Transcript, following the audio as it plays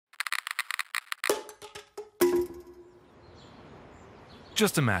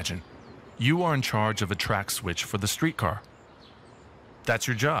Just imagine, you are in charge of a track switch for the streetcar. That's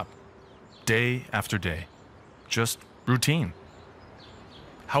your job, day after day, just routine.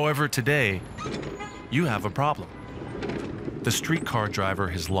 However, today, you have a problem. The streetcar driver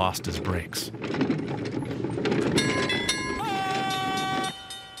has lost his brakes.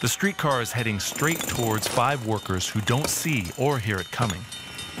 The streetcar is heading straight towards 5 workers who don't see or hear it coming.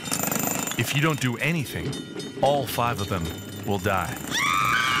 If you don't do anything, all 5 of them will die.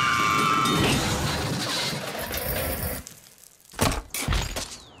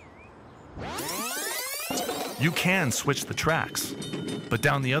 You can switch the tracks, but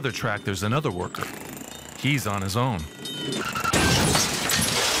down the other track there's another worker. He's on his own.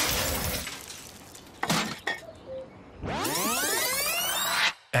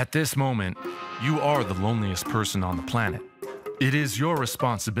 At this moment, you are the loneliest person on the planet. It is your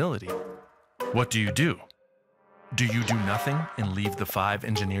responsibility. What do you do? Do you do nothing and leave the 5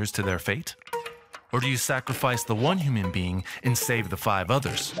 engineers to their fate? Or do you sacrifice the 1 human being and save the 5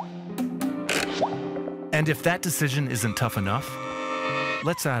 others? And if that decision isn't tough enough,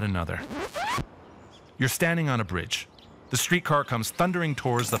 let's add another. You're standing on a bridge. The streetcar comes thundering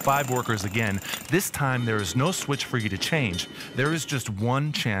towards the 5 workers again. This time, there is no switch for you to change. There is just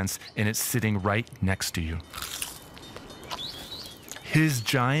one chance, and it's sitting right next to you. His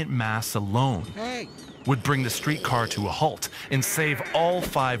giant mass alone would bring the streetcar to a halt and save all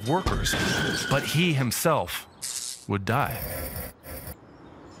 5 workers, but he himself would die.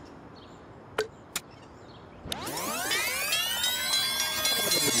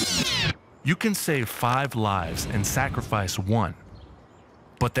 You can save 5 lives and sacrifice 1,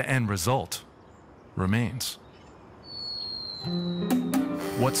 but the end result remains.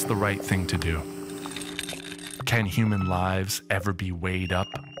 What's the right thing to do? Can human lives ever be weighed up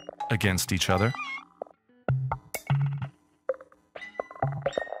against each other?